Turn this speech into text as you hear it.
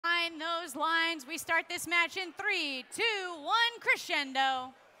those lines. We start this match in 3, 2, 1,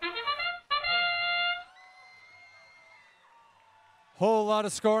 crescendo. Whole lot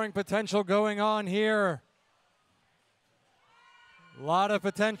of scoring potential going on here. A lot of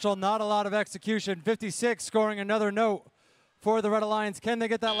potential, not a lot of execution. 56 scoring another note for the Red Alliance. Can they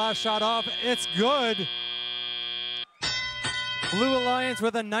get that last shot off? It's good. Blue Alliance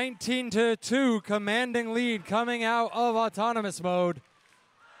with a 19-2 commanding lead coming out of autonomous mode.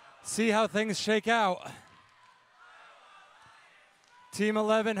 See how things shake out. Team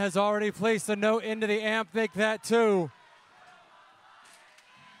 11 has already placed a note into the amp, make that 2.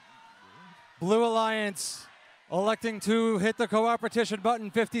 Blue Alliance electing to hit the cooperation button.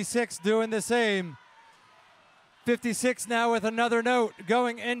 56 doing the same. 56 now with another note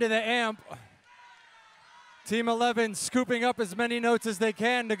going into the amp. Team 11 scooping up as many notes as they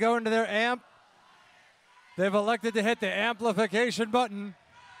can to go into their amp. They've elected to hit the amplification button.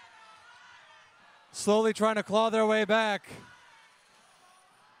 Slowly trying to claw their way back.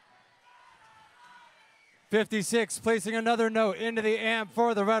 56 placing another note into the amp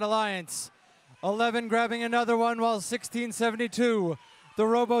for the Red Alliance. 11 grabbing another one while 1672, the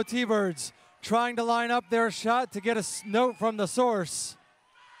Robo T-Birds, trying to line up their shot to get a note from the source.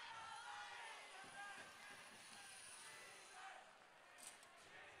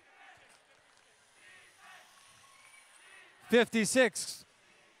 .56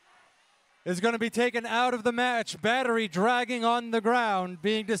 is going to be taken out of the match. Battery dragging on the ground,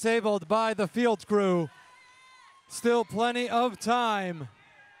 being disabled by the field crew. Still plenty of time.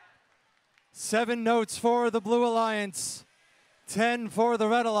 7 notes for the Blue Alliance, 10 for the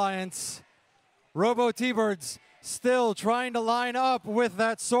Red Alliance. Robo T-Birds still trying to line up with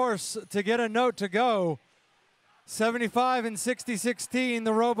that source to get a note to go. 75 and 60-16,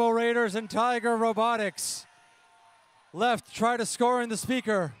 the Robo Raiders and Tiger Robotics. Left, try to score in the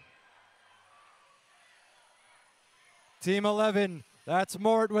speaker. Team 11, that's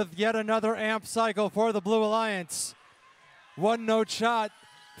Mort with yet another amp cycle for the Blue Alliance. 1 note shot.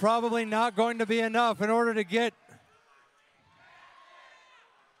 Probably not going to be enough in order to get.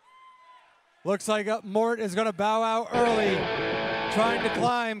 Looks like Mort is going to bow out early. Trying to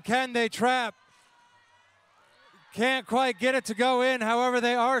climb. Can they trap? Can't quite get it to go in. However,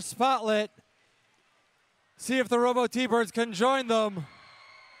 they are spotlit. See if the Robo T-Birds can join them.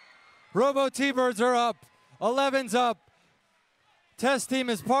 Robo T-Birds are up. 11's up. Test team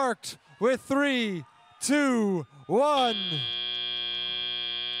is parked with 3, 2, 1.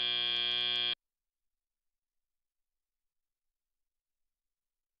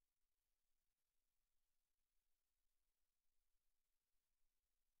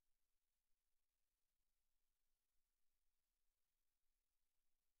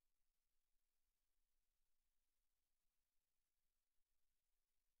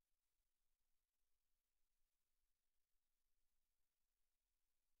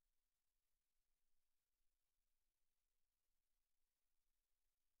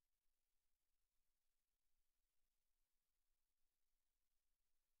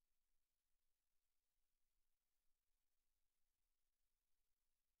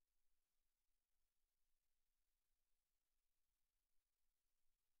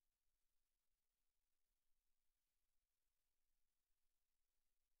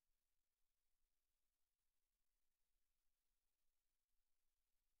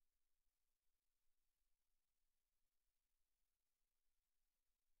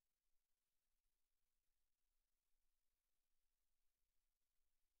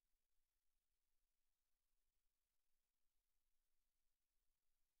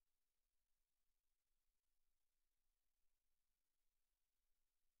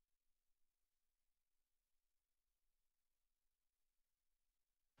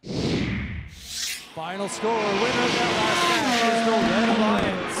 Final score, winner of that last match is the Red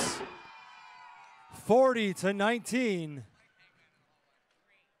Alliance. 40-19.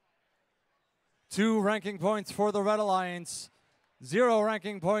 2 ranking points for the Red Alliance, 0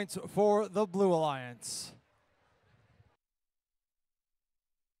 ranking points for the Blue Alliance.